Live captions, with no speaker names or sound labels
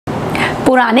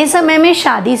पुराने समय में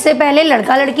शादी से पहले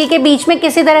लड़का लड़की के बीच में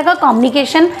किसी तरह का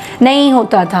कम्युनिकेशन नहीं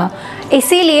होता था,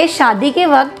 इसीलिए शादी के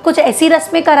वक्त कुछ ऐसी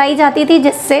रस्में कराई जाती थी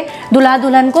जिससे दूल्हा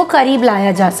दुल्हन को करीब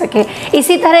लाया जा सके।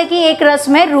 इसी तरह की एक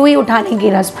रस्म है रुई उठाने की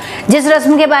रस्म, जिस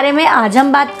रस्म के बारे में आज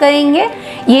हम बात करेंगे।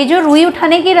 ये जो रुई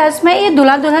उठाने की रस्म है, ये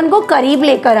दूल्हा दुल्हन को करीब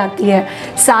लेकर आती है।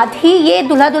 साथ ही ये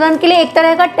दूल्हा दुल्हन के लिए एक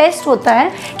तरह का टेस्ट होता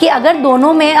है कि अगर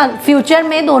दोनों में फ्यूचर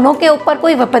में दोनों के ऊपर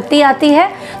कोई विपत्ति आती है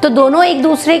तो दोनों एक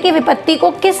दूसरे की विपत्ति को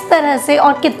किस तरह से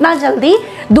और कितना जल्दी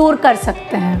दूर कर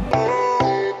सकते हैं।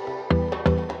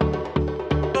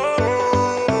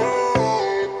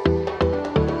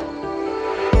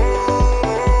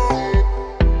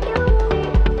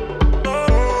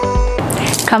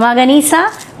 खमा गनीसा,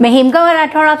 मैं हिमका और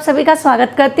राठौड़ आप सभी का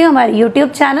स्वागत करती हूँ हमारे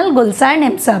YouTube चैनल गुलसा एंड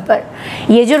हिमसा पर।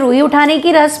 ये जो रुई उठाने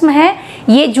की रस्म है,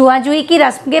 ये जुआ जुई की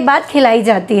रस्म के बाद खिलाई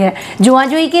जाती है। जुआ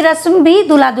जुई की रस्म भी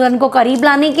दूल्हा दुल्हन को करीब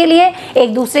लाने के लिए,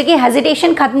 एक दूसरे की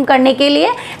हेजिटेशन ख़त्म करने के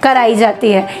लिए कराई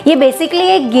जाती है। ये बेसिकली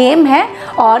एक गेम है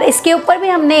और इसके ऊपर भी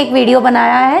हमने एक वीडियो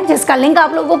बनाया है जिसका लिंक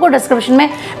आप लोगों को डिस्क्रिप्शन में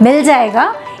मिल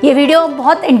जाएगा। ये वीडियो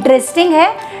बहुत इंटरेस्टिंग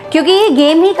है क्योंकि ये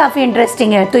गेम ही काफ़ी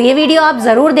इंटरेस्टिंग है, तो ये वीडियो आप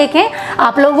ज़रूर देखें,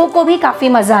 आप लोगों को भी काफ़ी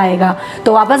मज़ा आएगा।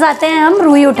 तो वापस आते हैं हम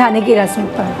रुई उठाने की रस्म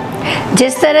पर।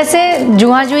 जिस तरह से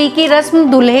जुआ जुई की रस्म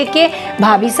दूल्हे के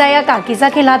भाभी सा या काकी सा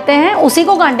खिलाते हैं, उसी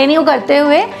को कंटिन्यू करते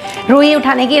हुए रुई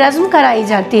उठाने की रस्म कराई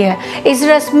जाती है। इस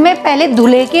रस्म में पहले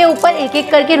दूल्हे के ऊपर एक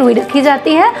एक करके रुई रखी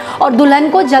जाती है और दुल्हन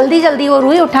को जल्दी जल्दी वो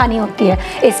रुई उठानी होती है।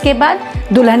 इसके बाद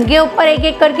दुल्हन के ऊपर एक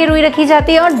एक करके रुई रखी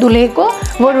जाती है और दूल्हे को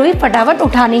वो रुई फटाफट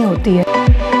उठानी होती है।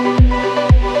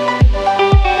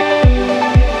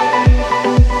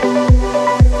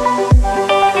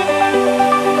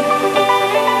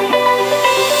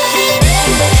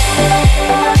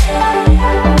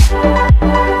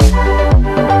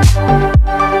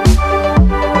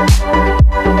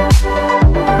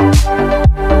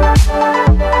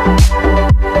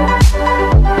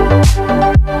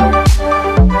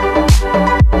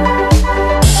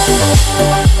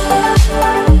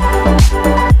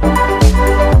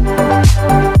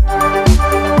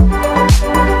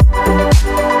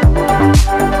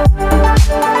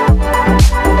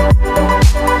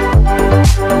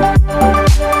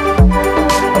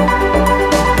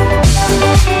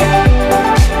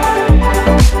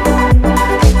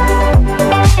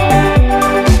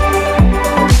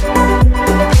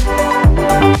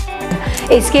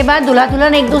 इसके बाद दूल्हा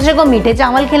दुल्हन एक दूसरे को मीठे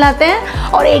चावल खिलाते हैं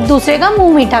और एक दूसरे का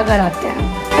मुंह मीठा कराते हैं।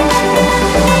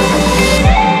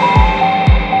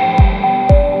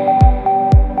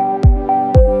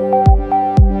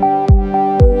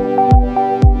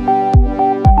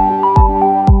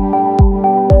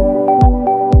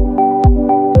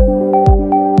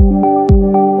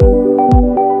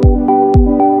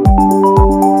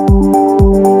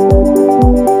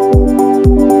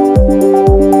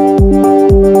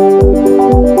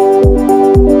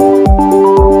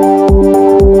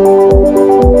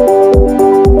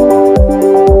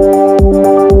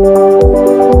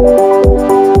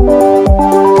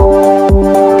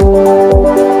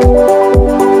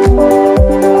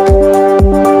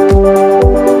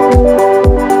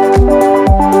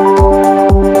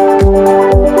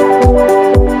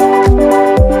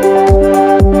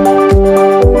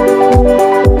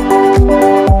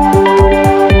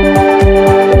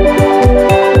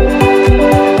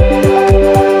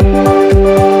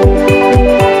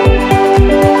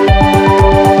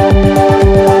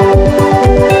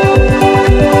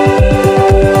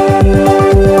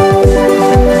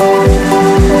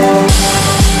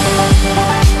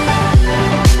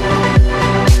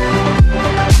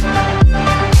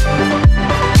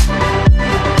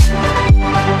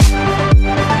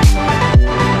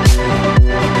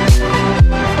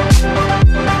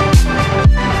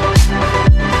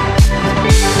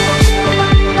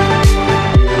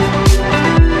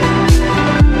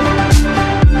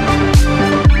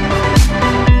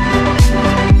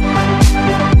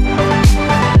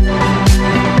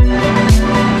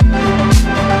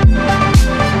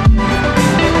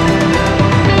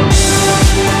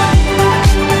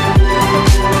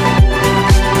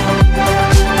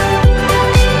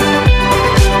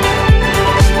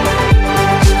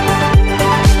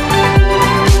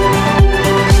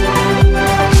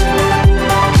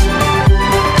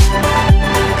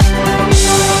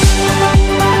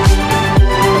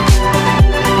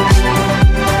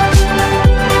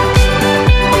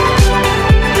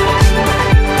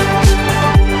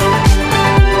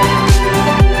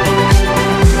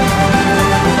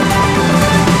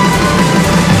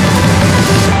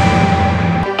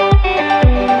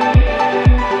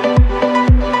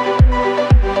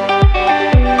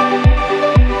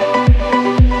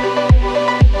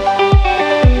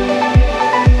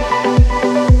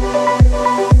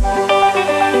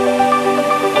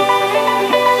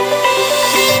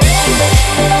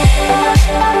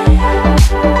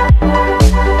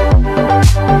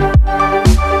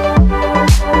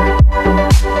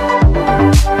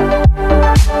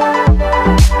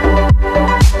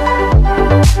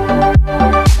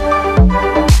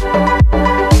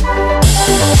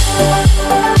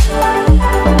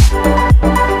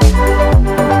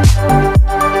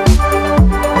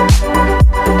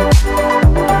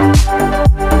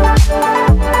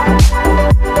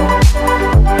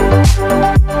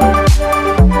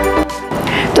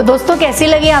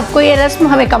 आपको ये रस्म,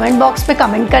 हमें कमेंट बॉक्स में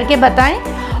कमेंट करके बताएं।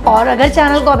 और अगर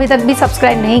चैनल को अभी तक भी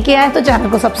सब्सक्राइब नहीं किया है तो चैनल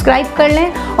को सब्सक्राइब कर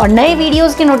लें और नए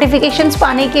वीडियोस की नोटिफिकेशंस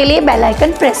पाने के लिए बेल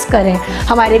आइकन प्रेस करें।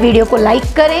 हमारे वीडियो को लाइक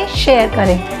करें, शेयर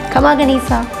करें। खमा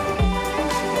गनीसा।